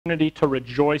opportunity to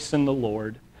rejoice in the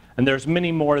Lord. And there's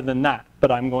many more than that,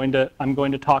 but I'm going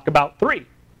to talk about 3.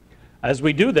 As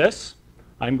we do this,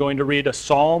 I'm going to read a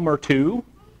psalm or 2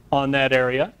 on that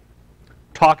area,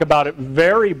 talk about it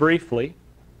very briefly,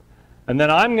 and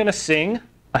then I'm going to sing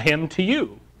a hymn to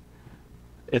you.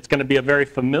 It's going to be a very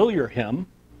familiar hymn.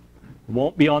 It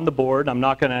won't be on the board. I'm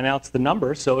not going to announce the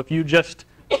number, so if you just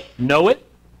know it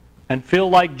and feel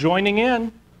like joining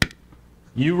in,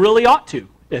 you really ought to.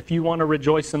 If you want to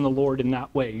rejoice in the Lord in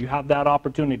that way, you have that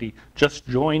opportunity. Just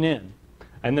join in.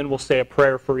 And then we'll say a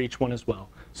prayer for each one as well.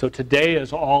 So today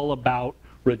is all about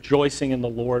rejoicing in the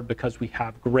Lord because we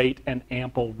have great and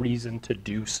ample reason to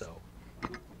do so.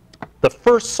 The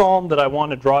first psalm that I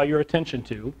want to draw your attention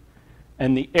to,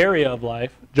 and the area of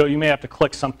life, Joe, you may have to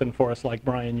click something for us like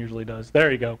Brian usually does. There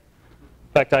you go.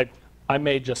 In fact, I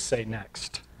may just say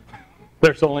next.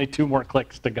 There's only 2 more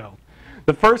clicks to go.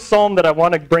 The first psalm that I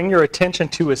want to bring your attention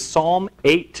to is Psalm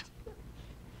 8.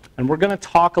 And we're going to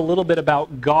talk a little bit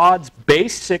about God's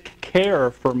basic care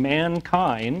for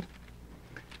mankind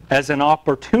as an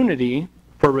opportunity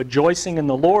for rejoicing in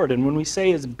the Lord. And when we say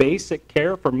his basic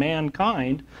care for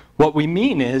mankind, what we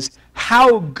mean is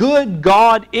how good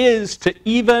God is to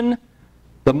even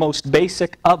the most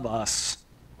basic of us.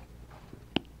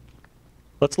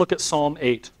 Let's look at Psalm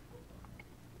 8.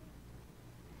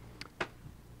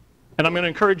 And I'm going to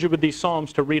encourage you with these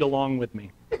psalms to read along with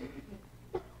me.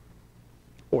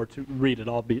 Or to read it.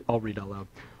 I'll read out loud.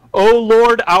 O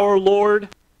Lord, our Lord,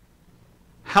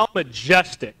 how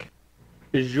majestic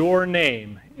is your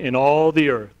name in all the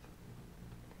earth.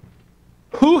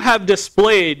 Who have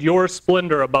displayed your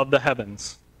splendor above the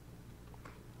heavens?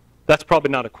 That's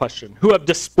probably not a question. Who have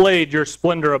displayed your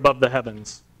splendor above the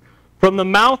heavens? From the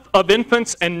mouth of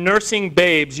infants and nursing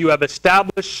babes you have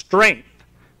established strength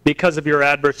because of your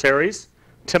adversaries,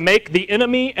 to make the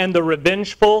enemy and the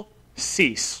revengeful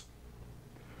cease.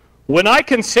 When I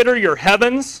consider your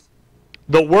heavens,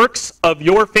 the works of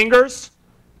your fingers,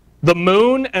 the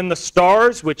moon and the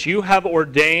stars which you have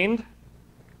ordained,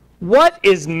 what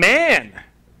is man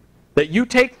that you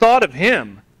take thought of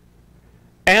him,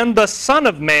 and the Son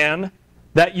of Man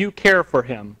that you care for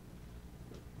him?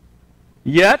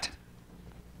 Yet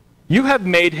you have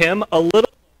made him a little,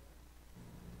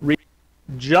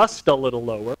 just a little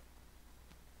lower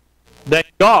than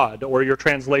God, or your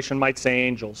translation might say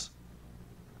angels.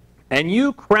 And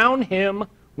you crown him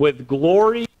with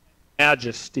glory and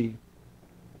majesty.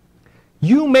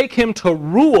 You make him to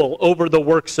rule over the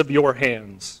works of your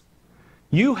hands.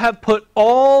 You have put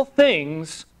all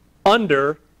things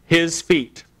under his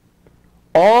feet,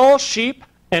 all sheep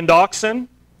and oxen,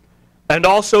 and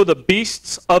also the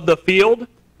beasts of the field,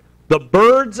 the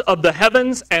birds of the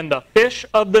heavens, and the fish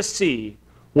of the sea,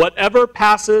 whatever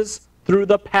passes through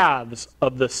the paths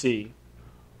of the sea.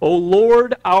 O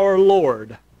Lord, our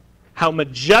Lord, how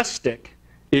majestic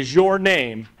is your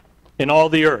name in all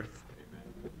the earth.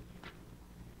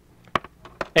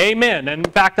 Amen. And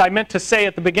in fact, I meant to say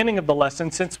at the beginning of the lesson,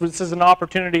 since this is an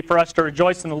opportunity for us to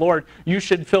rejoice in the Lord, you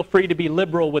should feel free to be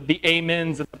liberal with the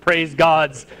amens and the praise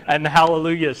gods and the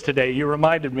hallelujahs today. You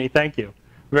reminded me. Thank you.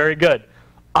 Very good.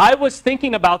 I was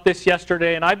thinking about this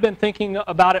yesterday, and I've been thinking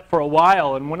about it for a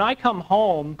while. And when I come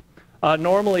home,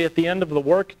 normally at the end of the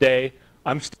workday,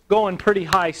 I'm still going pretty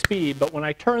high speed, but when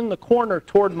I turn the corner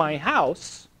toward my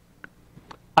house,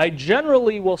 I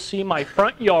generally will see my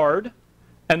front yard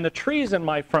and the trees in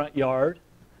my front yard,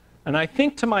 and I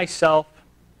think to myself,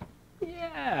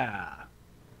 yeah,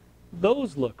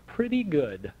 those look pretty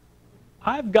good.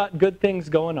 I've got good things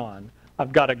going on.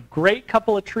 I've got a great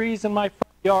couple of trees in my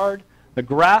front yard. The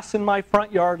grass in my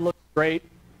front yard looks great.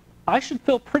 I should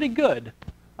feel pretty good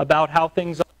about how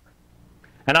things are.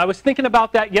 And I was thinking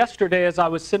about that yesterday as I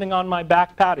was sitting on my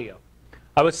back patio.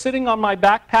 I was sitting on my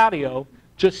back patio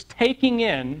just taking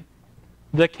in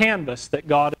the canvas that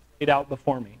God has laid out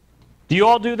before me. Do you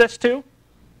all do this too?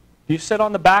 Do you sit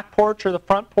on the back porch or the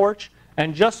front porch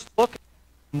and just look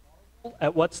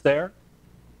at what's there?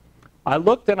 I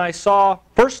looked and I saw,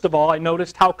 first of all, I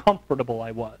noticed how comfortable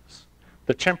I was.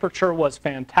 The temperature was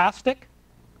fantastic.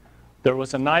 There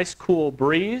was a nice cool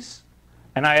breeze,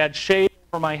 and I had shade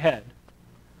over my head.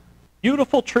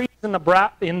 Beautiful trees in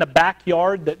the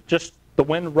backyard that just the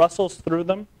wind rustles through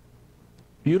them.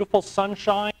 Beautiful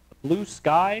sunshine, blue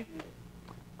sky,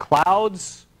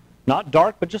 clouds, not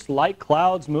dark, but just light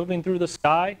clouds moving through the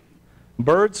sky.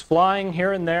 Birds flying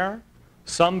here and there.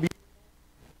 Some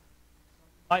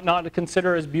might not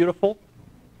consider as beautiful.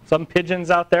 Some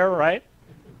pigeons out there, right?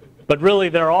 But really,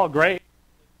 they're all great.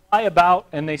 They fly about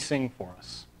and they sing for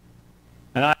us.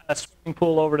 And I have a swimming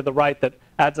pool over to the right that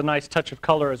adds a nice touch of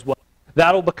color as well.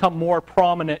 That'll become more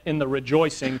prominent in the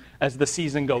rejoicing as the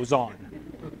season goes on.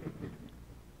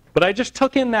 But I just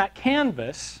took in that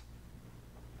canvas,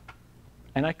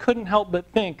 and I couldn't help but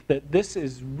think that this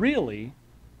is really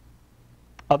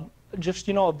just,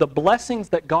 of the blessings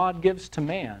that God gives to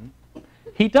man,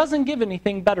 He doesn't give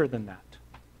anything better than that.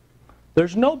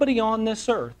 There's nobody on this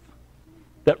earth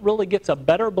that really gets a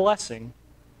better blessing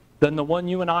than the one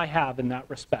you and I have in that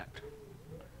respect.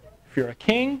 If you're a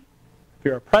king, if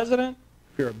you're a president,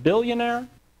 if you're a billionaire,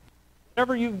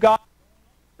 whatever you've got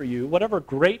for you, whatever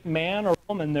great man or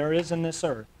woman there is in this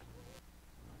earth,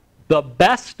 the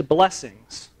best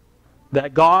blessings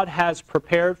that God has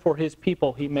prepared for His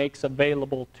people, He makes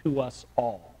available to us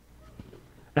all.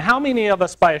 And how many of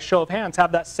us, by a show of hands,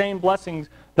 have that same blessings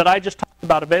that I just talked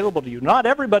about available to you? Not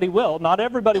everybody will. Not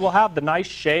everybody will have the nice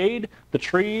shade, the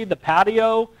tree, the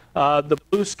patio, the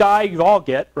blue sky you all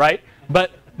get, right?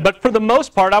 But for the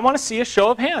most part, I want to see a show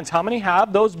of hands. How many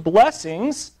have those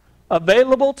blessings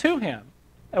available to him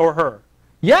or her?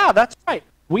 Yeah, that's right.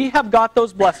 We have got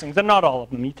those blessings, and not all of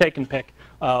them. You take and pick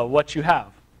what you have.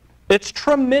 It's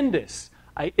tremendous.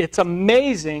 It's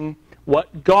amazing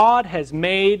what God has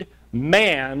made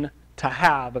man to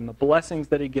have and the blessings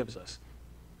that He gives us.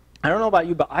 I don't know about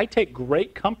you, but I take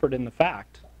great comfort in the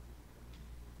fact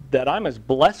that I'm as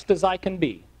blessed as I can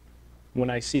be when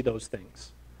I see those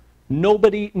things.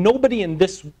 Nobody in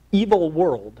this evil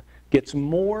world gets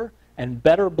more and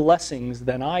better blessings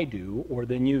than I do or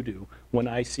than you do when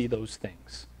I see those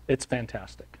things. It's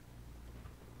fantastic.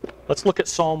 Let's look at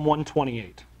Psalm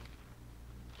 128.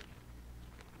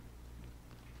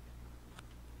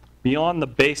 Beyond the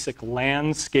basic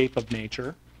landscape of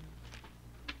nature,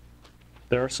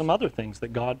 there are some other things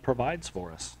that God provides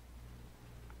for us.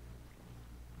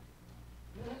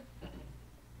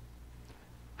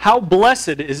 How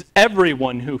blessed is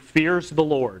everyone who fears the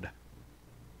Lord,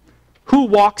 who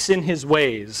walks in His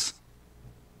ways.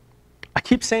 I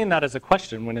keep saying that as a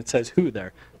question when it says who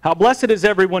there. How blessed is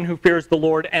everyone who fears the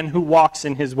Lord and who walks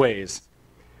in His ways.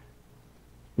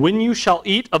 When you shall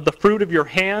eat of the fruit of your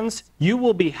hands, you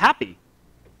will be happy,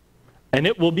 and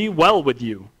it will be well with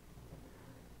you.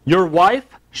 Your wife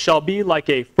shall be like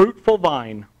a fruitful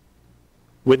vine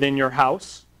within your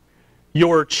house,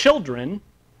 your children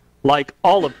like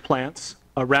olive plants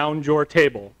around your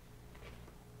table.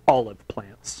 Olive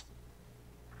plants.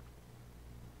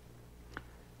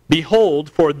 Behold,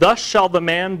 for thus shall the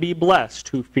man be blessed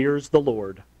who fears the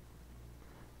Lord.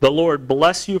 The Lord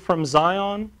bless you from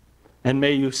Zion, and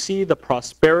may you see the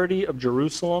prosperity of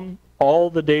Jerusalem all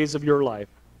the days of your life.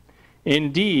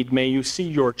 Indeed, may you see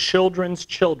your children's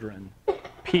children.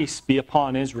 Peace be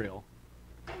upon Israel.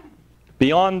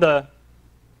 Beyond the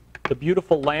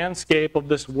beautiful landscape of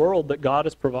this world that God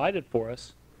has provided for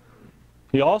us,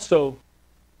 He also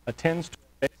attends to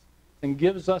our basic needs and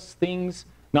gives us things,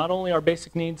 not only our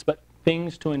basic needs, but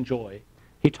things to enjoy.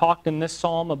 He talked in this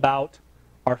psalm about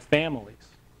our families,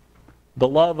 the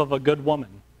love of a good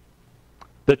woman,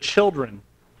 the children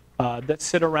that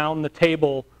sit around the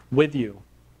table with you.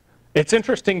 It's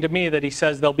interesting to me that He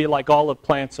says they'll be like olive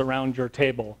plants around your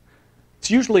table.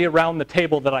 It's usually around the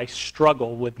table that I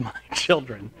struggle with my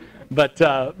children. But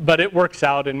it works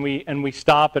out, and we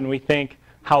stop and we think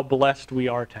how blessed we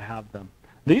are to have them.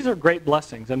 These are great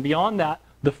blessings. And beyond that,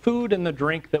 the food and the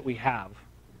drink that we have.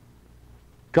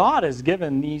 God has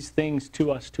given these things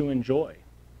to us to enjoy.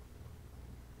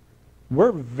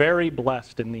 We're very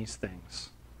blessed in these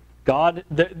things.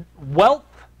 Wealth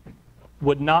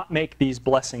would not make these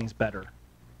blessings better.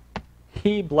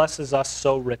 He blesses us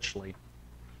so richly.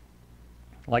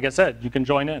 Like I said, you can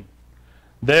join in.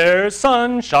 There's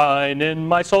sunshine in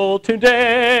my soul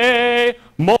today,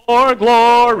 more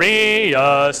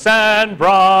glorious and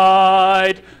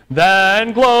bright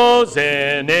than glows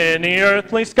in any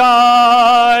earthly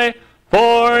sky.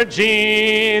 For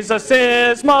Jesus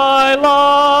is my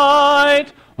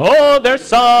light. Oh, there's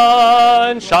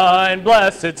sunshine,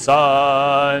 blessed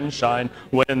sunshine,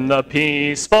 when the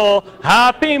peaceful,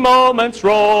 happy moments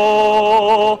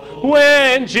roll.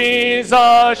 When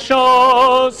Jesus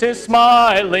shows His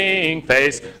smiling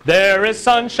face, there is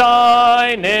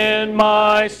sunshine in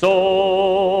my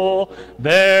soul.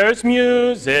 There's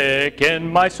music in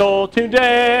my soul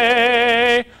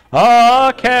today,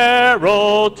 a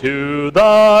carol to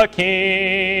the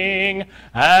King.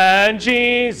 And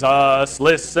Jesus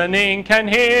listening can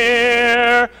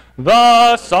hear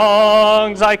the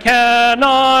songs I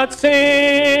cannot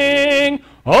sing.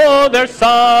 Oh, there's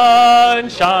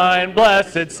sunshine,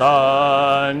 blessed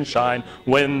sunshine,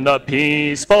 when the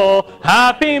peaceful,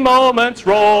 happy moments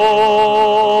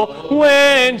roll.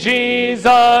 When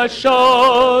Jesus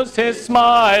shows His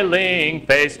smiling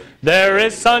face, There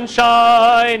is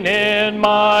sunshine in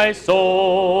my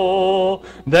soul.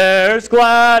 There's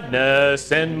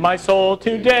gladness in my soul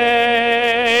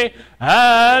today,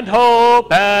 and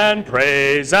hope and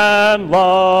praise and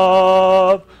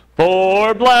love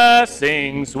for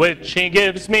blessings which he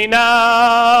gives me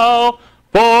now,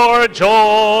 for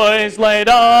joys laid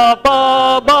up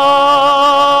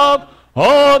above.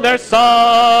 Oh, there's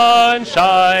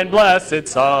sunshine, blessed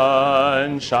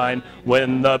sunshine,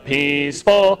 when the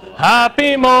peaceful,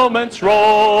 happy moments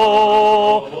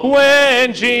roll.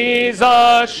 When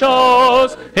Jesus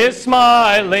shows his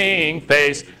smiling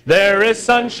face, there is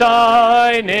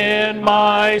sunshine in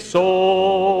my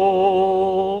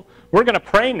soul. We're going to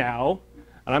pray now,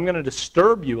 and I'm going to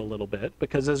disturb you a little bit,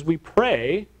 because as we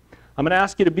pray, I'm going to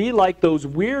ask you to be like those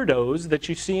weirdos that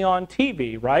you see on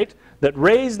TV, right? That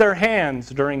raise their hands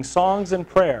during songs and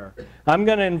prayer. I'm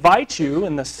going to invite you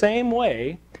in the same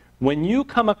way, when you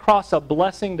come across a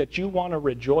blessing that you want to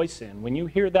rejoice in, when you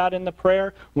hear that in the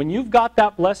prayer, when you've got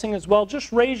that blessing as well,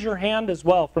 just raise your hand as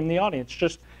well from the audience.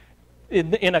 Just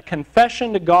in a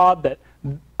confession to God that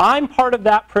I'm part of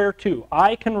that prayer too.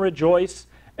 I can rejoice.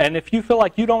 And if you feel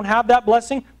like you don't have that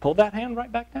blessing, pull that hand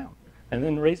right back down. And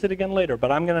then raise it again later.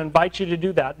 But I'm going to invite you to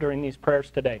do that during these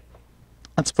prayers today.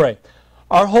 Let's pray.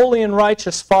 Our holy and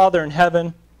righteous Father in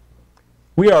heaven,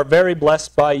 we are very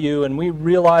blessed by you, and we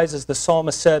realize, as the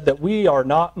psalmist said, that we are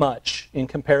not much in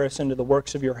comparison to the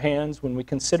works of your hands when we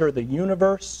consider the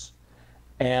universe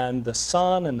and the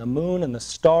sun and the moon and the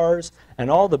stars and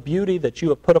all the beauty that you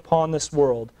have put upon this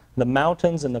world, the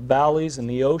mountains and the valleys and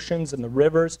the oceans and the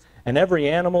rivers and every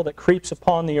animal that creeps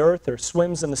upon the earth or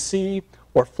swims in the sea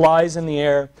or flies in the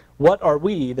air. What are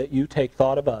we that you take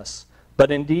thought of us?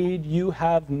 But indeed, you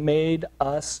have made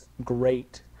us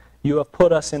great. You have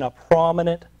put us in a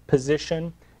prominent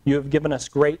position. You have given us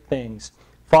great things.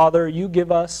 Father, you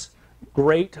give us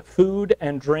great food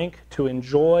and drink to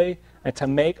enjoy and to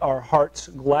make our hearts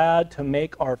glad, to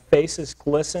make our faces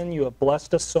glisten. You have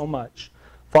blessed us so much.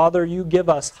 Father, you give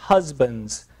us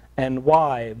husbands and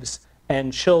wives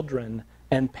and children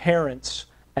and parents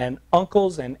and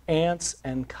uncles and aunts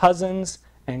and cousins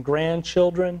and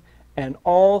grandchildren and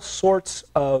all sorts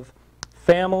of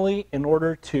family in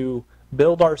order to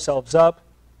build ourselves up,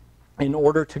 in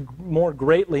order to more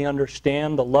greatly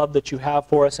understand the love that you have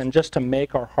for us, and just to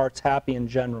make our hearts happy in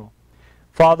general.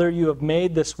 Father, you have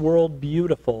made this world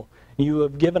beautiful. You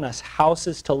have given us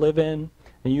houses to live in,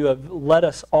 and you have let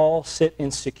us all sit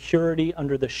in security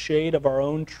under the shade of our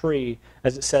own tree,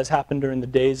 as it says happened during the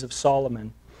days of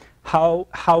Solomon.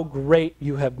 How great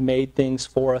you have made things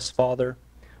for us, Father.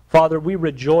 Father, we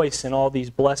rejoice in all these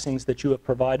blessings that you have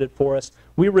provided for us.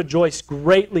 We rejoice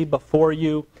greatly before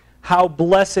you. How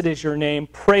blessed is your name.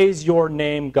 Praise your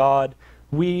name, God.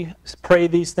 We pray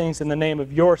these things in the name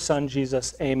of your Son,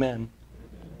 Jesus. Amen.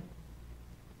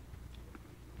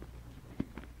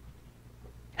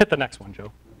 Hit the next one,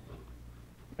 Joe.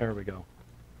 There we go.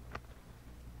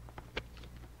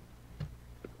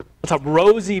 It's a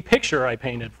rosy picture I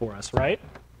painted for us, right?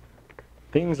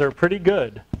 Things are pretty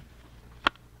good.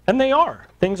 And they are.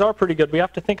 Things are pretty good. We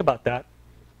have to think about that.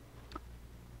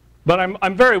 But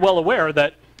I'm very well aware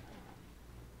that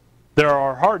there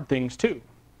are hard things too.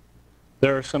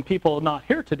 There are some people not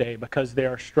here today because they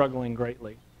are struggling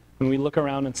greatly. When we look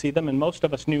around and see them, and most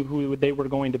of us knew who they were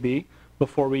going to be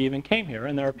before we even came here.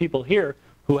 And there are people here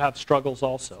who have struggles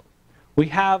also. We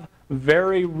have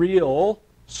very real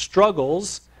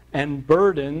struggles and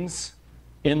burdens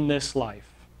in this life.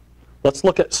 Let's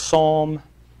look at Psalm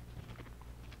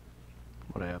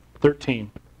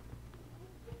 13.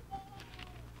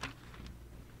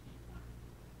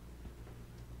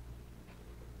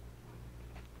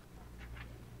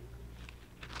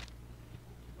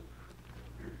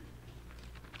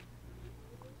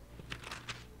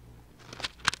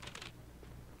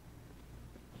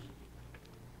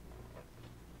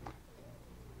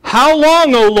 How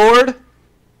long, O Lord?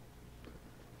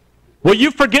 Will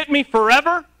you forget me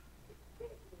forever?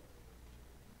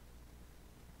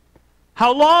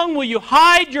 How long will you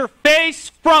hide your face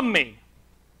from me?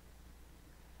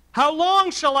 How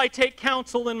long shall I take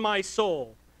counsel in my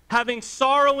soul, having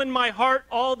sorrow in my heart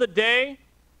all the day?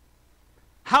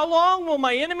 How long will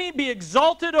my enemy be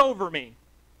exalted over me?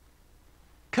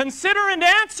 Consider and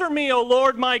answer me, O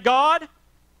Lord my God.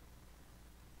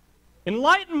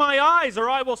 Enlighten my eyes, or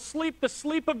I will sleep the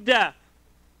sleep of death.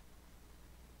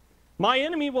 My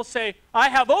enemy will say, I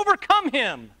have overcome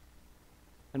him,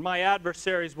 and my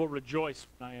adversaries will rejoice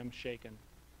when I am shaken.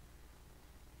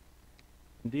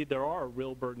 Indeed, there are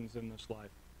real burdens in this life.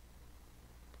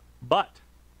 But,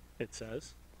 it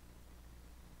says,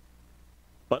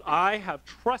 but I have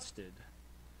trusted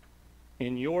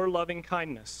in your loving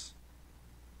kindness.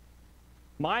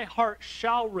 My heart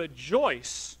shall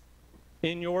rejoice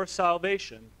in your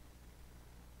salvation.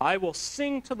 I will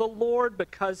sing to the Lord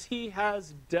because he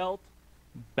has dealt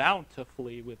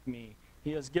bountifully with me.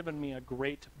 He has given me a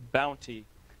great bounty.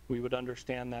 We would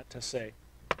understand that to say.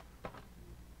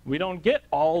 We don't get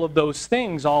all of those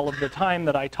things all of the time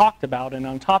that I talked about, and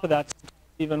on top of that,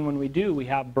 even when we do, we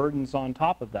have burdens on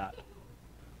top of that.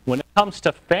 When it comes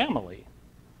to family,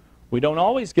 we don't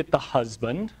always get the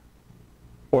husband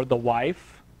or the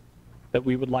wife that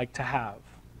we would like to have.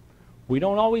 We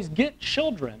don't always get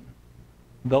children,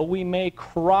 though we may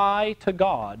cry to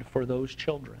God for those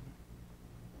children.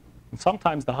 And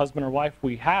sometimes the husband or wife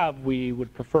we have, we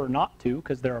would prefer not to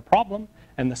because they're a problem,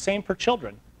 and the same for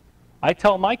children. I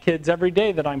tell my kids every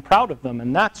day that I'm proud of them,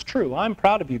 and that's true. I'm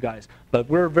proud of you guys. But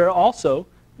we're also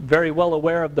very well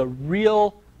aware of the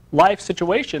real life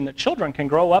situation that children can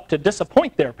grow up to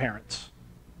disappoint their parents.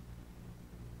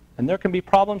 And there can be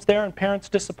problems there, and parents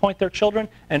disappoint their children,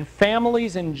 and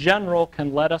families in general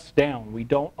can let us down. We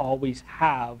don't always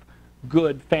have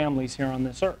good families here on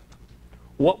this earth.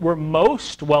 What we're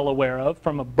most well aware of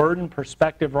from a burden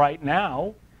perspective right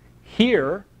now,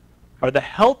 here, are the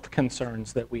health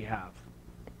concerns that we have.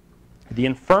 The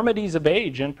infirmities of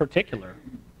age in particular.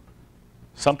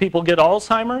 Some people get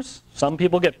Alzheimer's, some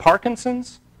people get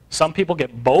Parkinson's, some people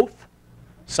get both.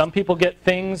 Some people get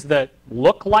things that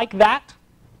look like that.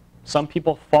 Some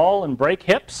people fall and break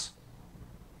hips.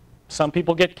 Some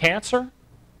people get cancer.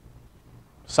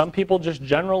 Some people just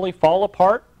generally fall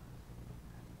apart.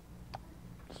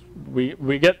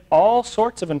 We get all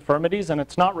sorts of infirmities, and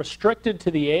it's not restricted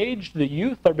to the age. The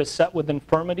youth are beset with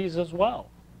infirmities as well.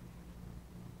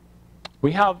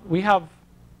 We have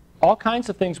all kinds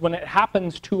of things. When it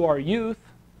happens to our youth,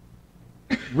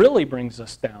 it really brings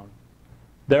us down.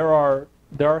 There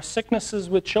are sicknesses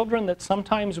with children that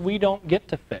sometimes we don't get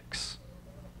to fix.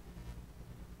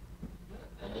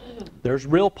 There's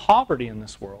real poverty in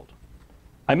this world.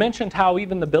 I mentioned how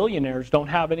even the billionaires don't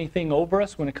have anything over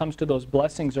us when it comes to those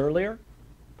blessings earlier.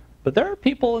 But there are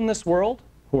people in this world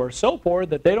who are so poor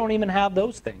that they don't even have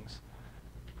those things.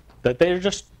 That they're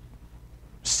just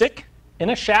sick in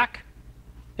a shack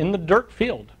in the dirt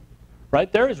field. Right?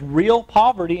 There is real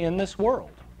poverty in this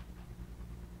world.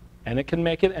 And it can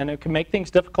make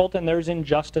things difficult, and there's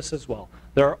injustice as well.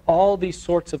 There are all these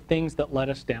sorts of things that let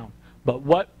us down. But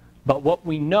what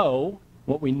we know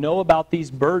about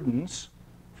these burdens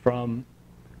from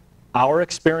our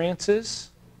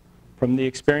experiences, from the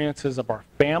experiences of our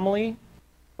family,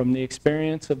 from the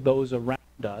experience of those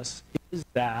around us, is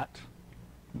that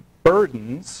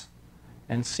burdens,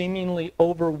 and seemingly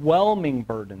overwhelming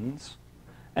burdens,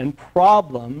 and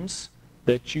problems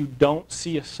that you don't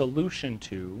see a solution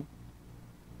to,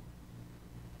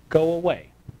 go away.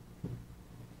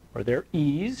 Or they're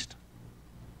eased,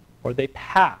 or they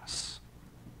pass.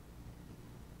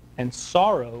 And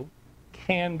sorrow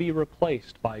can be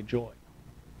replaced by joy.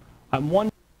 I'm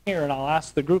wondering here, and I'll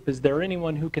ask the group, is there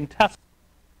anyone who can testify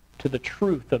to the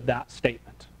truth of that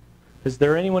statement? Is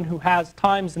there anyone who has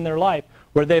times in their life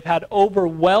where they've had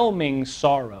overwhelming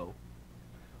sorrow,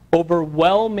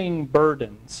 overwhelming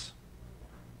burdens,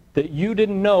 that you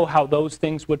didn't know how those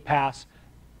things would pass,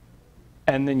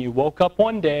 and then you woke up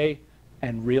one day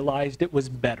and realized it was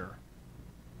better,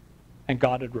 and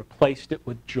God had replaced it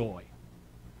with joy?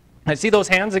 I see those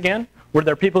hands again. Were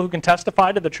there people who can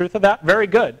testify to the truth of that? Very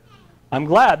good. I'm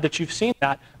glad that you've seen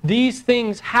that. These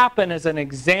things happen as an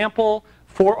example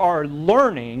for our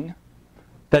learning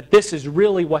that this is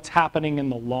really what's happening in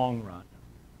the long run.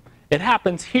 It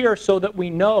happens here so that we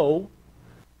know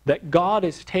that God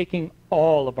is taking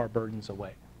all of our burdens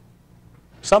away.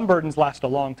 Some burdens last a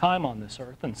long time on this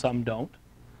earth, and some don't.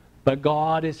 But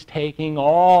God is taking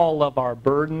all of our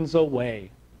burdens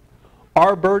away.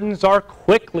 Our burdens are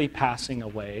quickly passing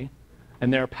away,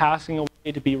 and they're passing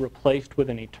away to be replaced with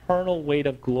an eternal weight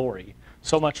of glory,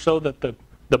 so much so that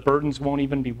the burdens won't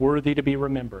even be worthy to be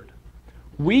remembered.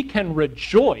 We can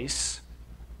rejoice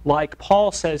like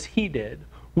Paul says he did.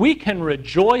 We can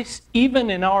rejoice even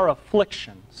in our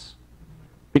afflictions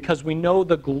because we know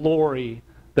the glory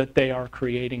that they are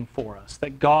creating for us,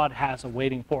 that God has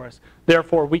awaiting for us.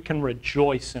 Therefore, we can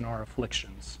rejoice in our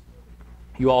afflictions.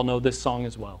 You all know this song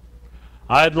as well.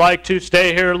 I'd like to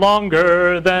stay here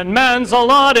longer than man's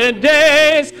allotted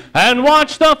days and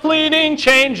watch the fleeting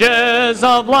changes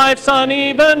of life's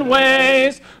uneven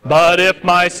ways. But if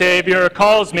my Savior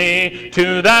calls me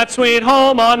to that sweet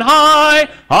home on high,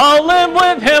 I'll live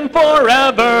with Him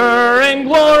forever in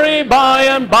glory by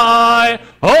and by.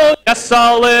 Oh, yes,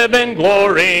 I'll live in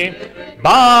glory.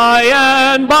 By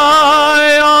and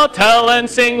by I'll tell and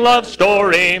sing love's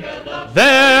story.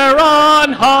 There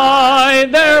on high,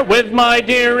 there with my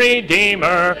dear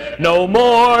Redeemer, no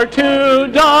more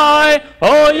to die.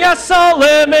 Oh, yes, I'll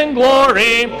live in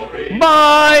glory.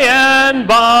 By and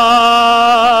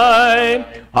by.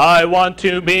 I want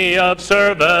to be of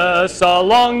service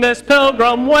along this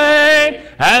pilgrim way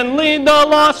and lead the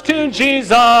lost to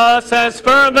Jesus as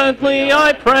fervently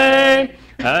I pray.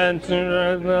 And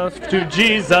to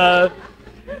Jesus,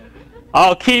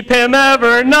 I'll keep him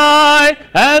ever nigh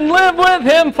and live with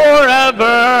him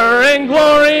forever in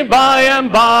glory by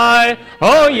and by.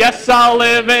 Oh yes, I'll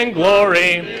live in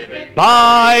glory.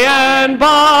 By and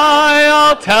by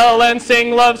I'll tell and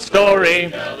sing love's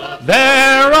story.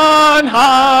 There on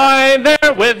high,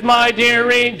 there with my dear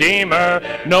Redeemer,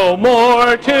 no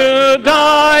more to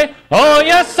die. Oh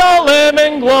yes, I'll live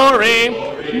in glory.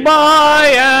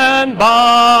 By and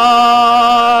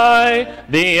by.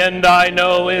 The end I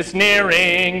know is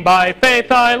nearing. By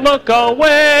faith I look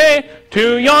away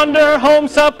to yonder home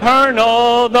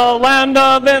supernal, the land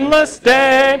of endless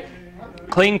day.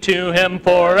 Cling to him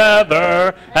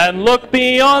forever and look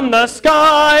beyond the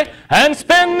sky and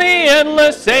spend the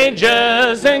endless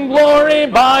ages in glory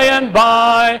by and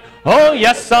by. Oh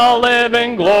yes, I'll live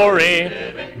in glory.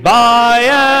 By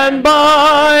and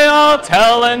by I'll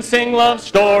tell and sing love's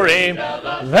story.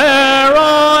 There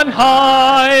on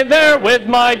high, there with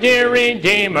my dear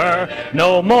Redeemer,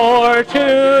 no more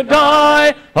to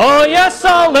die. Oh yes,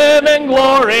 I'll live in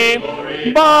glory.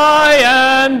 By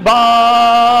and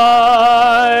by.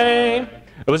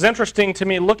 It was interesting to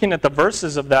me looking at the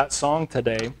verses of that song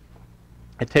today.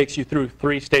 It takes you through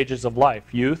 3 stages of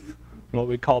life: youth, what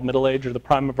we call middle age or the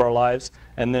prime of our lives,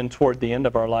 and then toward the end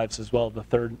of our lives as well. The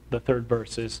third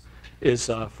verse is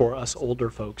for us older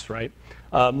folks, right?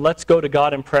 Let's go to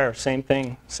God in prayer. Same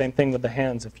thing with the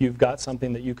hands. If you've got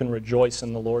something that you can rejoice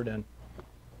in the Lord in.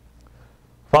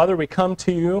 Father, we come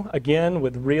to you again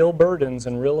with real burdens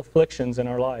and real afflictions in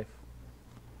our life.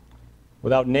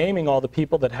 Without naming all the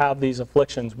people that have these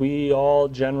afflictions, we all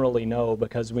generally know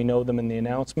because we know them in the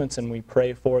announcements and we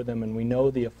pray for them and we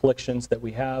know the afflictions that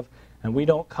we have. And we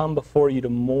don't come before you to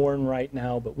mourn right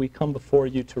now, but we come before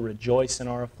you to rejoice in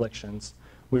our afflictions.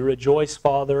 We rejoice,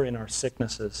 Father, in our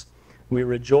sicknesses. We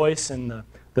rejoice in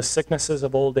the sicknesses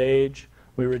of old age.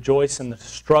 We rejoice in the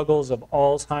struggles of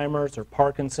Alzheimer's or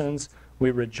Parkinson's. We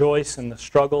rejoice in the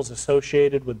struggles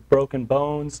associated with broken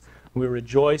bones. We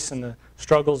rejoice in the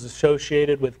struggles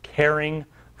associated with caring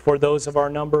for those of our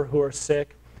number who are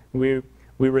sick. We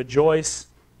rejoice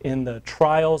in the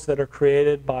trials that are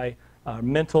created by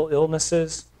mental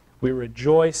illnesses. We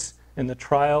rejoice in the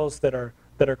trials that are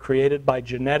created by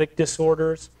genetic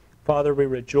disorders. Father, we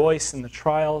rejoice in the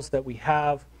trials that we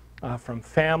have from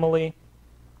family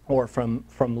or from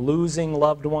losing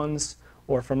loved ones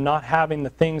or from not having the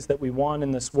things that we want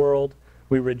in this world.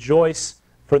 We rejoice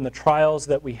from the trials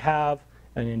that we have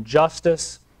and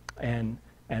injustice and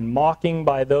mocking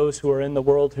by those who are in the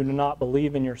world who do not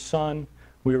believe in your Son.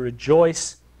 We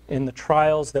rejoice in the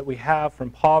trials that we have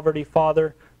from poverty,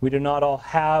 Father. We do not all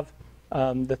have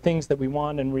the things that we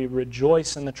want, and we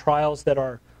rejoice in the trials that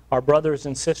our brothers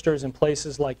and sisters in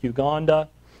places like Uganda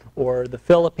or the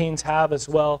Philippines have as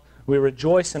well. We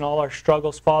rejoice in all our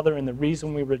struggles, Father, and the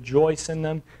reason we rejoice in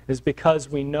them is because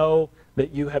we know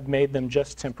that you have made them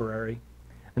just temporary.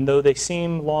 And though they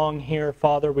seem long here,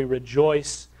 Father, we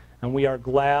rejoice and we are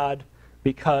glad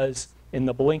because in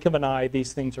the blink of an eye,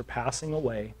 these things are passing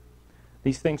away.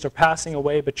 These things are passing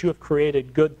away, but you have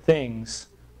created good things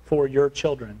for your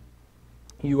children.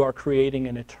 You are creating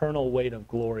an eternal weight of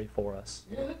glory for us.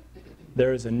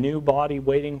 There is a new body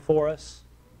waiting for us.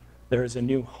 There is a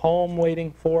new home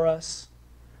waiting for us.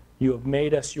 You have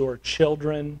made us your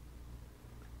children,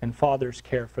 and fathers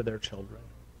care for their children.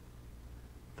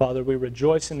 Father, we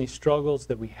rejoice in these struggles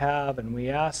that we have, and we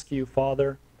ask you,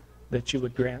 Father, that you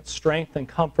would grant strength and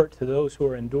comfort to those who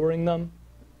are enduring them,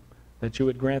 that you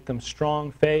would grant them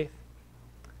strong faith,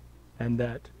 and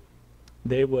that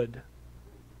they would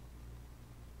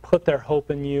put their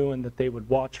hope in you and that they would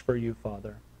watch for you,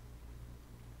 Father.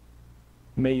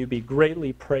 May you be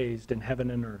greatly praised in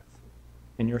heaven and earth.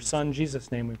 In your Son,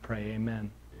 Jesus' name we pray,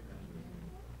 amen.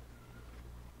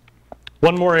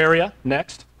 One more area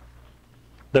next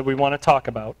that we want to talk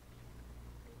about,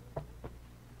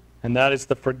 and that is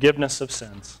the forgiveness of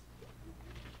sins.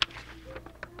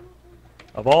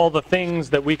 Of all the things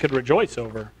that we could rejoice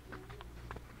over,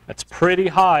 that's pretty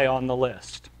high on the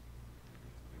list.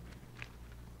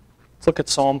 Let's look at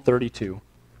Psalm 32.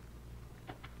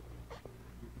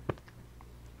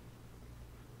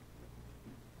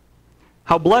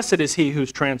 How blessed is he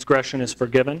whose transgression is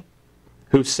forgiven,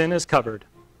 whose sin is covered.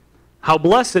 How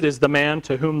blessed is the man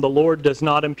to whom the Lord does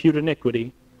not impute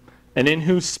iniquity, and in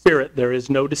whose spirit there is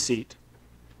no deceit.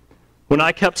 When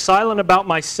I kept silent about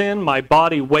my sin, my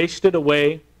body wasted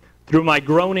away through my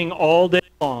groaning all day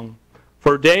long.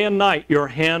 For day and night your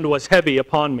hand was heavy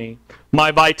upon me.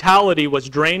 My vitality was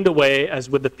drained away as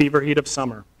with the fever heat of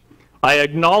summer. I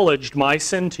acknowledged my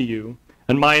sin to you,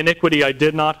 and my iniquity I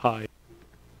did not hide.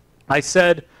 I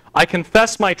said, I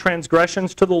confess my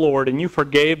transgressions to the Lord, and you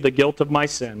forgave the guilt of my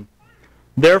sin.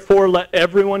 Therefore let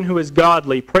everyone who is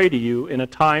godly pray to you in a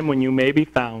time when you may be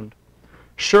found.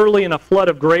 Surely in a flood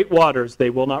of great waters they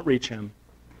will not reach him.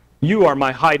 You are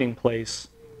my hiding place.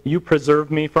 You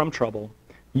preserve me from trouble.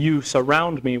 You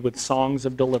surround me with songs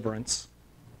of deliverance.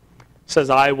 It says,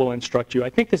 I will instruct you. I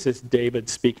think this is David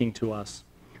speaking to us.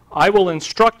 I will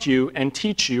instruct you and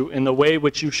teach you in the way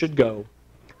which you should go.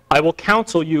 I will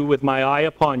counsel you with my eye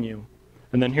upon you.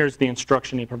 And then here's the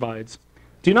instruction he provides.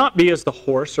 Do not be as the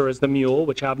horse or as the mule,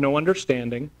 which have no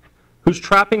understanding, whose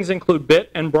trappings include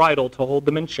bit and bridle to hold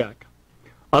them in check.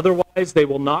 Otherwise they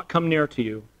will not come near to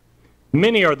you.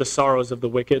 Many are the sorrows of the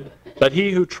wicked, but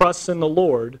he who trusts in the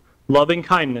Lord, loving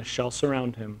kindness shall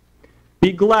surround him.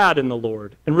 Be glad in the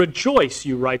Lord, and rejoice,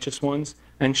 you righteous ones,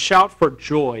 and shout for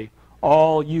joy,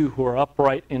 all you who are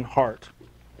upright in heart.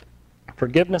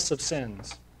 Forgiveness of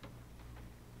sins.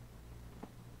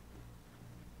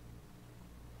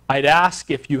 I'd ask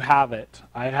if you have it.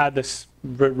 I had this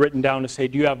written down to say,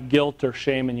 do you have guilt or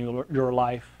shame in your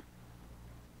life?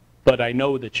 But I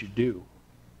know that you do.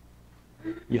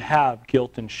 You have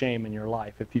guilt and shame in your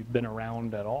life if you've been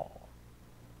around at all.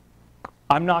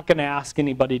 I'm not going to ask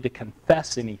anybody to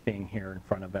confess anything here in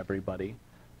front of everybody,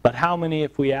 but how many,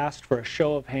 if we asked for a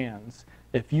show of hands,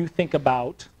 if you think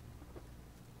about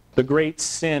the great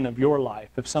sin of your life,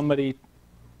 if somebody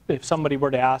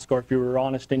were to ask, or if you were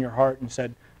honest in your heart and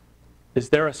said, is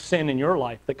there a sin in your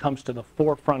life that comes to the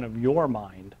forefront of your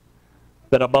mind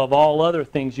that above all other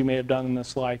things you may have done in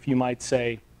this life, you might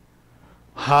say,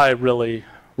 I really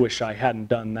wish I hadn't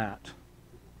done that?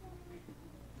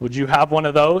 Would you have one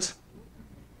of those?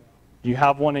 Do you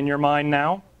have one in your mind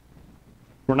now?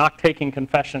 We're not taking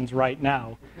confessions right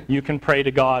now. You can pray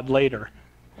to God later.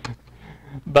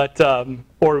 But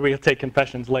or we'll take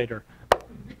confessions later.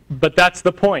 But that's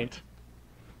the point.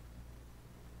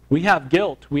 We have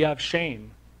guilt. We have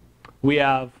shame. We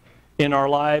have, in our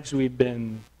lives, we've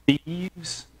been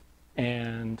thieves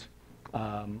and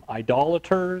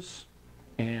idolaters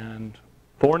and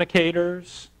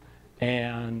fornicators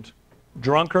and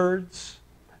drunkards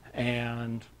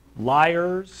and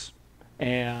liars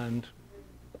and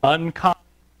unkind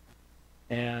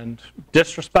and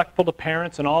disrespectful to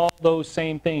parents and all those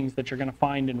same things that you're going to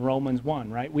find in Romans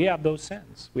 1, right? We have those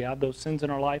sins. We have those sins in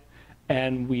our life,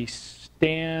 and we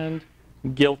stand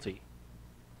guilty.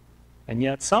 And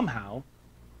yet somehow,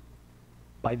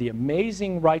 by the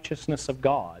amazing righteousness of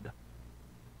God,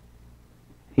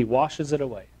 He washes it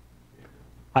away.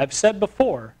 I've said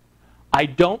before, I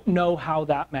don't know how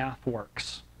that math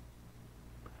works.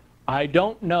 I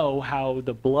don't know how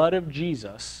the blood of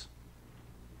Jesus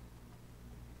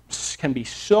can be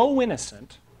so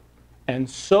innocent and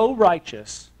so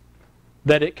righteous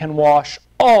that it can wash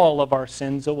all of our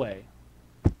sins away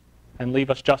and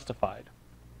leave us justified.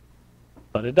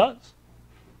 But it does.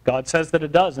 God says that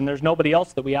it does, and there's nobody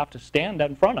else that we have to stand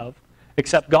in front of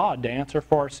except God to answer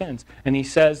for our sins. And He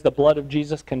says the blood of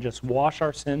Jesus can just wash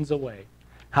our sins away.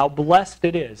 How blessed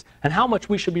it is, and how much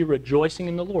we should be rejoicing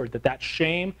in the Lord that that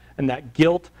shame and that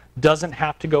guilt doesn't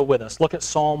have to go with us. Look at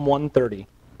Psalm 130.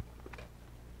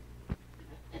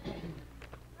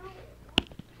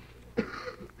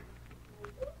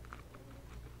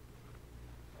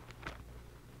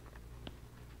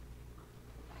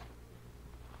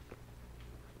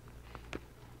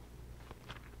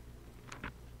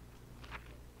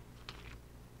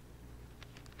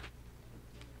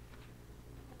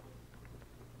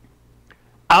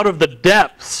 Out of the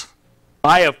depths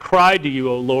I have cried to you,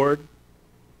 O Lord.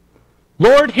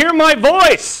 Lord, hear my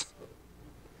voice.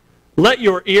 Let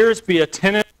your ears be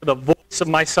attentive to the voice of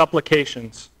my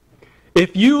supplications.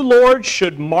 If you, Lord,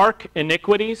 should mark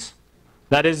iniquities,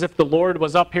 that is, if the Lord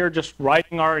was up here just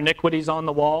writing our iniquities on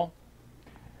the wall,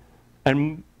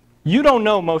 and you don't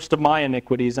know most of my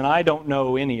iniquities, and I don't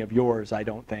know any of yours, I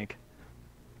don't think.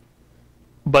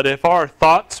 But if our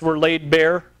thoughts were laid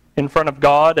bare in front of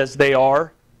God as they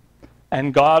are,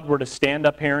 and God were to stand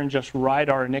up here and just write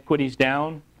our iniquities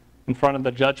down in front of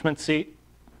the judgment seat,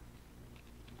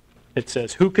 it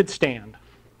says, who could stand?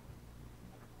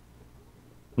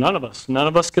 None of us. None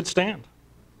of us could stand.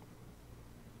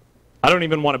 I don't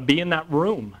even want to be in that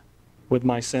room with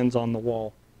my sins on the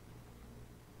wall.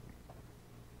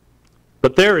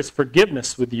 But there is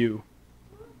forgiveness with you,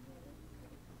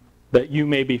 that you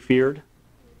may be feared.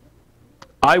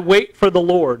 I wait for the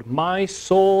Lord. My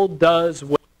soul does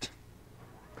wait.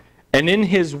 And in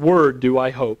his word do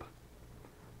I hope.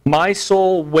 My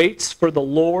soul waits for the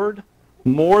Lord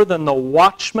more than the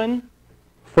watchman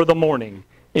for the morning.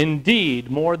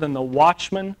 Indeed, more than the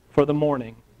watchman for the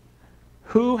morning.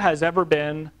 Who has ever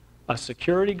been a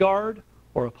security guard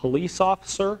or a police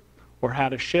officer or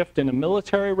had a shift in a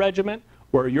military regiment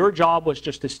where your job was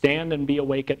just to stand and be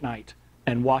awake at night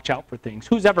and watch out for things?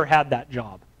 Who's ever had that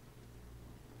job?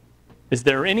 Is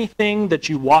there anything that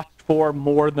you watched for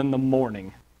more than the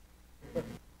morning?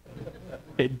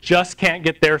 It just can't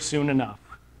get there soon enough.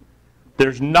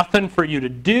 There's nothing for you to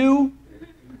do.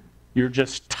 You're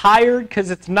just tired because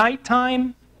it's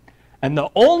nighttime. And the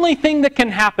only thing that can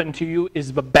happen to you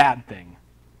is the bad thing.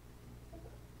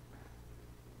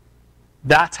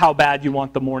 That's how bad you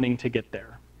want the morning to get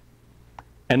there.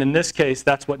 And in this case,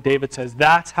 that's what David says.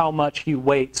 That's how much he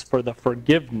waits for the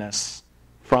forgiveness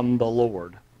from the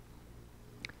Lord.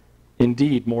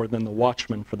 Indeed, more than the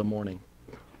watchman for the morning.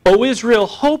 O Israel,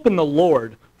 hope in the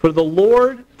Lord, for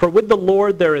with the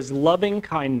Lord there is loving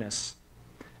kindness,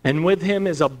 and with him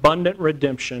is abundant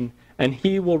redemption, and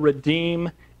he will redeem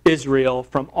Israel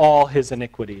from all his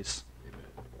iniquities.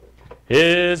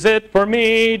 Is it for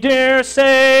me, dear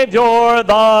Savior,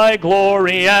 thy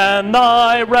glory and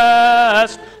thy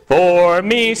rest? For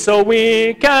me so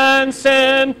weak and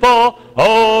sinful,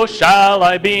 oh, shall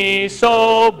I be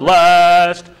so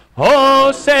blessed?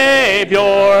 O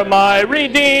Savior, my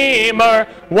Redeemer,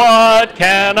 what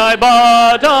can I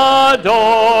but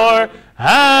adore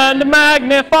and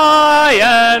magnify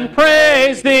and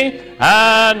praise thee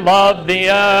and love thee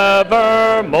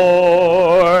evermore?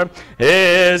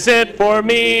 Is it for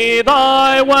me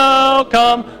thy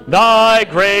welcome, thy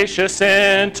gracious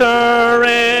enter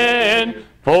in?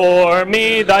 For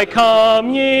me thy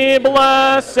come, ye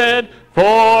blessed,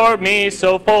 for me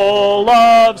so full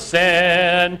of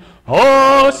sin.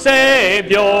 O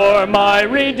Savior, my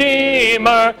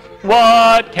Redeemer,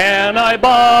 what can I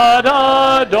but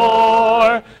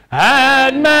adore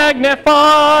and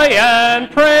magnify and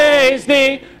praise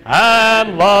thee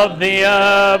and love thee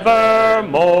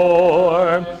evermore?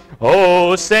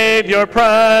 O Savior,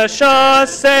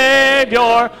 precious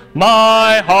Savior,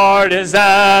 my heart is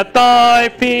at thy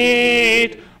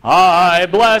feet. I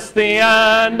bless thee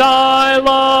and I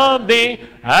love thee,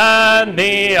 and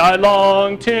thee I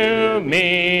long to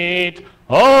meet.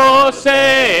 O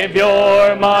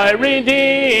Savior, my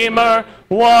Redeemer,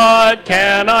 what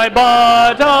can I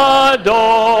but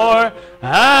adore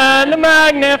and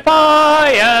magnify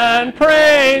and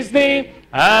praise thee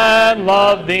and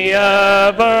love thee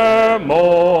evermore?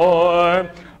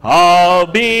 I'll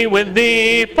be with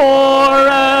thee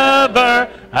forever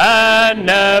and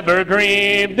never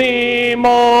grieve thee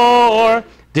more.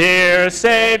 Dear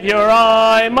Savior,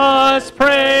 I must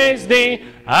praise thee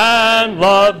and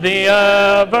love thee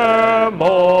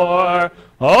evermore.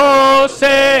 O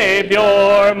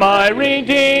Savior, my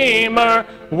Redeemer,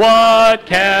 what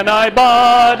can I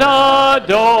but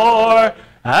adore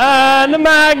and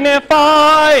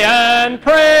magnify and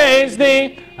praise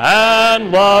thee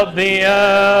and love thee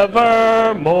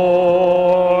evermore?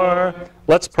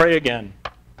 Let's pray again.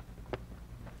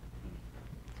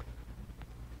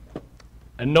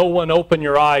 And no one open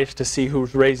your eyes to see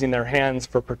who's raising their hands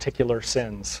for particular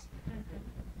sins.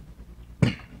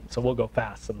 So we'll go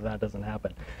fast so that doesn't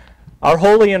happen. Our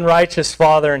holy and righteous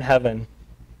Father in heaven,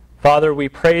 Father, we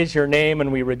praise your name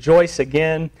and we rejoice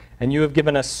again. And you have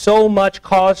given us so much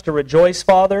cause to rejoice,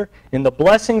 Father, in the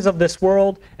blessings of this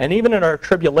world. And even in our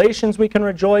tribulations we can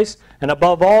rejoice. And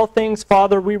above all things,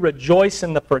 Father, we rejoice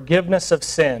in the forgiveness of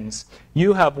sins.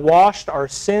 You have washed our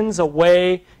sins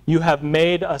away. You have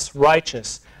made us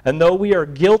righteous. And though we are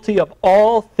guilty of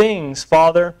all things,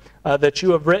 Father, that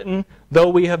you have written, though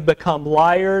we have become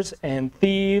liars and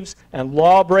thieves and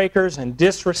lawbreakers and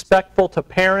disrespectful to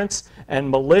parents and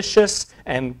malicious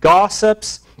and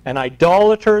gossips and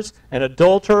idolaters and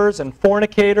adulterers and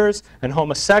fornicators and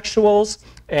homosexuals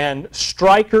and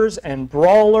strikers and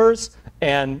brawlers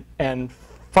and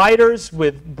fighters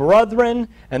with brethren,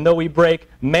 and though we break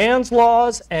man's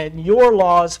laws and your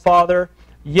laws, Father,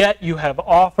 yet you have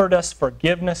offered us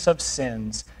forgiveness of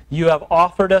sins. You have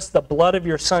offered us the blood of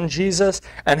your Son Jesus.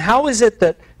 And how is it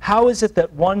that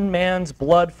one man's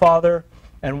blood, Father,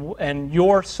 and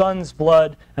your Son's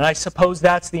blood, and I suppose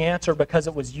that's the answer because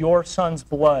it was your Son's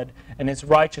blood and his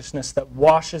righteousness that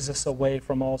washes us away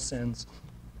from all sins.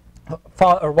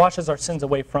 or washes our sins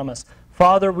away from us.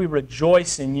 Father, we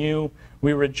rejoice in you.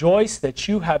 We rejoice that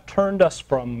you have turned us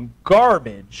from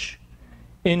garbage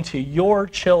into your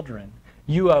children.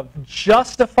 You have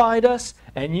justified us,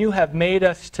 and you have made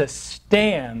us to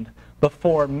stand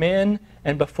before men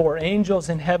and before angels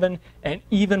in heaven, and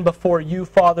even before you,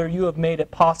 Father. You have made it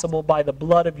possible by the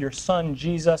blood of your Son,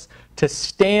 Jesus, to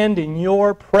stand in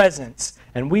your presence.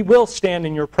 And we will stand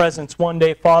in your presence one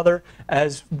day, Father,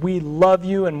 as we love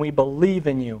you and we believe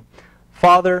in you.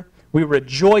 Father, we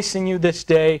rejoice in you this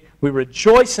day. We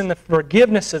rejoice in the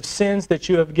forgiveness of sins that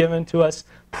you have given to us.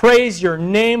 Praise your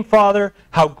name, Father,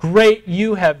 how great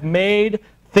you have made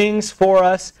things for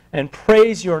us, and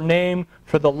praise your name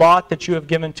for the lot that you have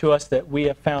given to us, that we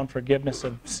have found forgiveness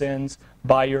of sins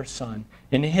by your Son.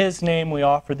 In his name we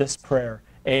offer this prayer.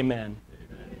 Amen.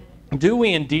 Amen. Do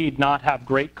we indeed not have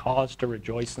great cause to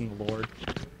rejoice in the Lord?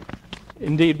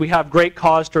 Indeed, we have great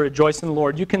cause to rejoice in the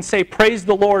Lord. You can say, praise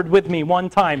the Lord with me one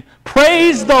time.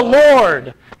 Praise the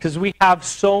Lord! Because we have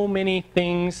so many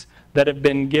things that have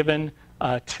been given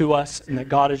to us, and that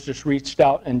God has just reached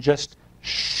out and just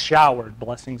showered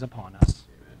blessings upon us.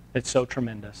 It's so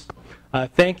tremendous.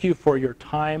 Thank you for your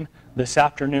time this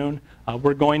afternoon.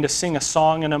 We're going to sing a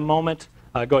song in a moment.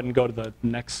 Go ahead and go to the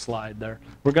next slide there.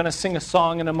 We're going to sing a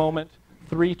song in a moment,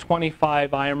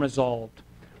 325, I Am Resolved.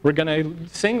 We're going to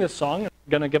sing this song. We're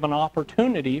going to give an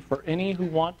opportunity for any who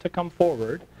want to come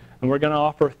forward. And we're going to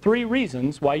offer 3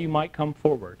 reasons why you might come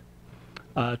forward.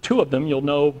 2 of them you'll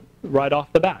know right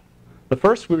off the bat. The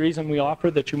first reason we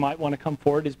offer that you might want to come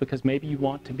forward is because maybe you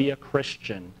want to be a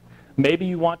Christian. Maybe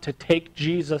you want to take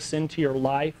Jesus into your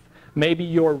life. Maybe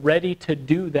you're ready to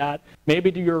do that. Maybe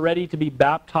you're ready to be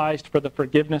baptized for the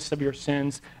forgiveness of your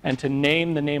sins and to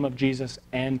name the name of Jesus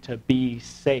and to be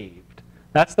saved.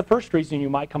 That's the first reason you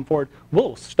might come forward.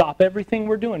 We'll stop everything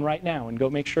we're doing right now and go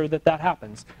make sure that that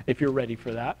happens if you're ready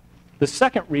for that. The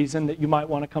second reason that you might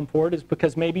want to come forward is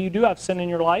because maybe you do have sin in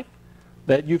your life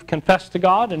that you've confessed to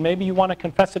God, and maybe you want to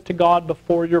confess it to God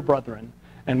before your brethren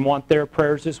and want their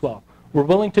prayers as well. We're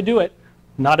willing to do it.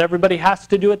 Not everybody has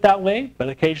to do it that way, but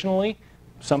occasionally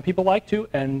some people like to,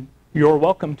 and you're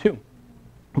welcome to.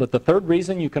 But the third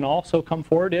reason you can also come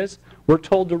forward is we're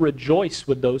told to rejoice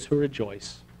with those who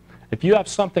rejoice. If you have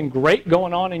something great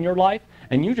going on in your life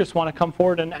and you just want to come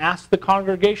forward and ask the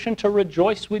congregation to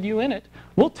rejoice with you in it,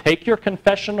 we'll take your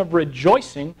confession of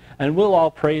rejoicing and we'll all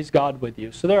praise God with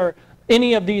you. So there are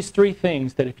any of these 3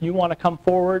 things that if you want to come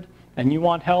forward and you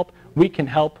want help, we can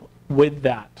help with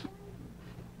that.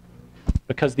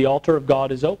 Because the altar of God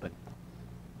is open.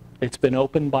 It's been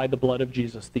opened by the blood of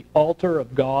Jesus. The altar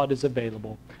of God is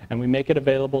available, and we make it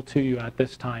available to you at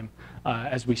this time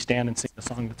as we stand and sing the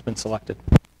song that's been selected.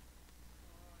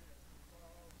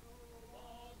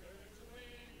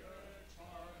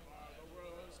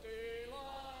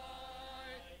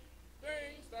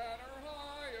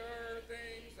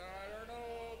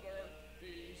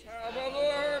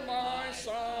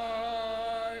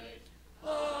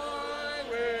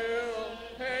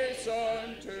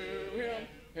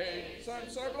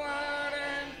 So glad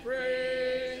and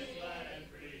free,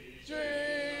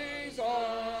 Jesus,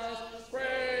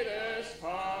 greatest,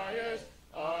 highest,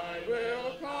 I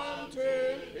will come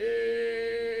to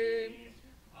Him.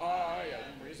 I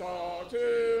am resolved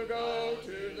to go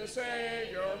to the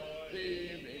Savior,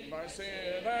 leaving my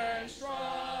sin and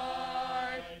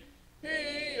strife. He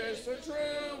is the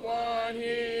true one, He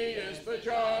is the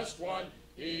just one,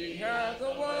 He hath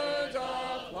the words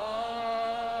of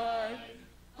life.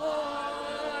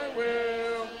 I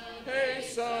will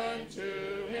hasten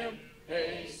to Him,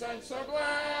 hasten so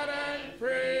glad and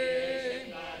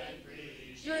free.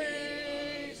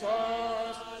 Jesus,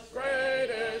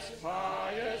 greatest,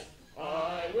 highest,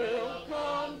 I will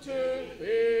come to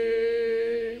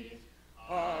Thee.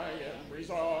 I am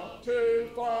resolved to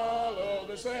follow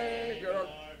the Savior,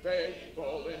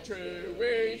 faithful and true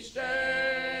each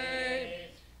day.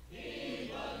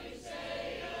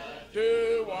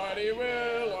 Do what He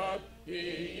will of, He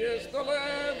is the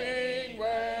living